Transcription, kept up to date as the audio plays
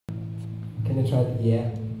penetrated, yeah.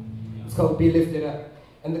 It's called Be Lifted Up.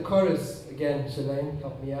 And the chorus, again, Shalane,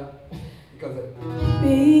 help me out. Because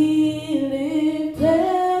be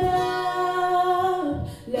lifted up,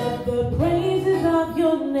 let the praises of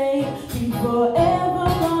your name be forever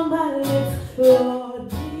on my lips, Lord.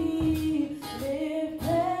 Be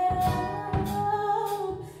lifted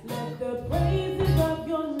up, let the praises of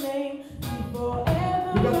your name be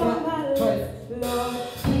forever on my lips, Lord.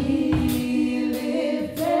 Be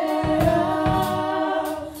lifted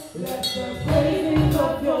up, let the praises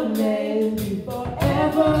of your name be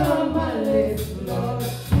forever on my lips. Lord,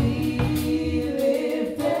 be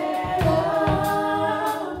lifted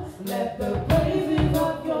up. Let the praises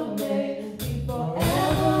of your name be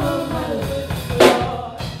forever on my lips,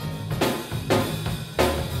 Lord.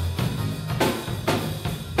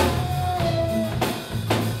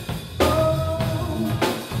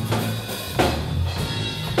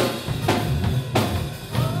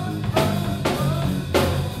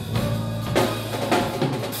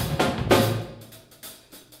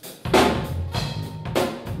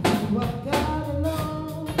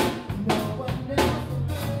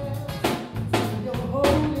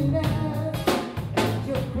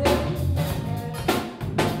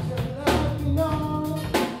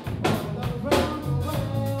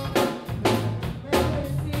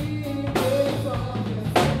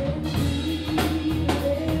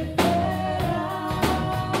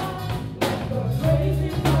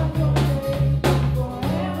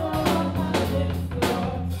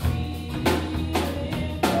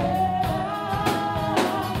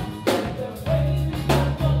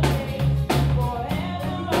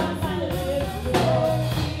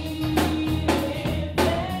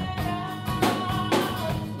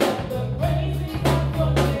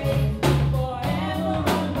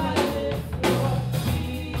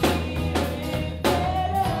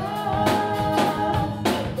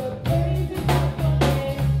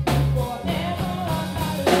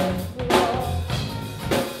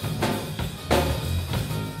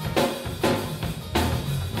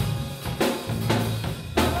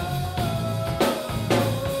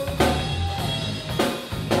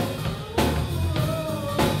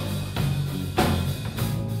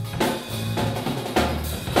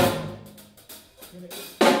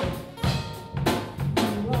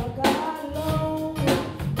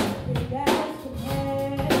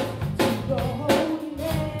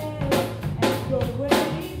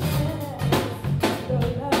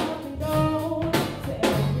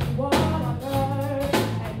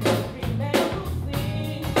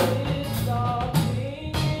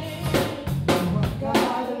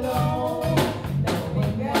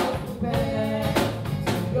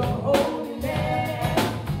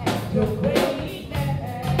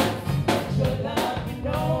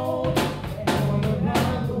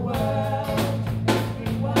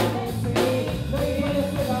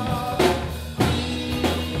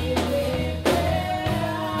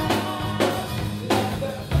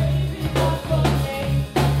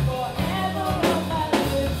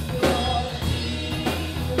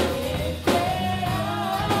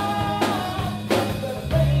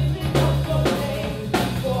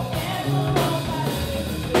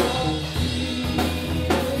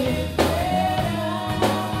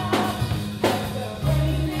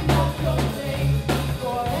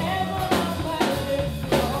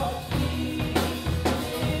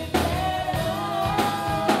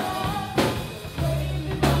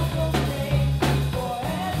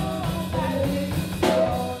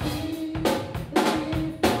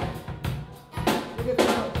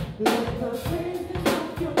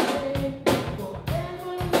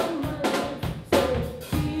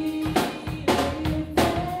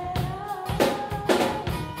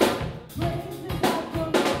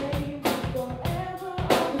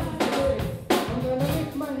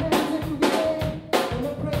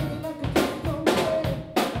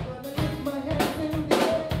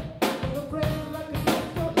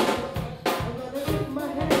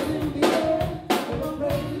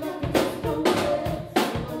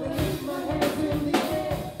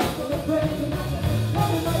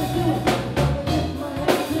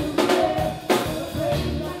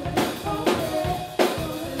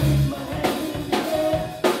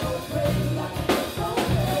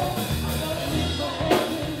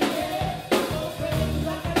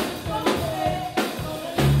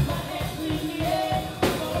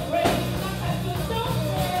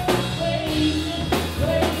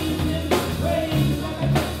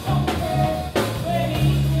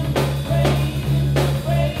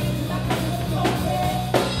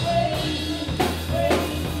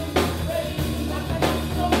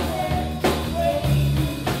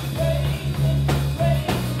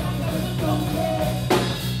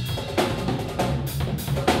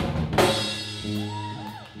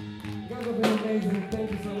 have been amazing.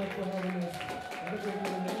 Thank you so much for having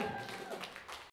us.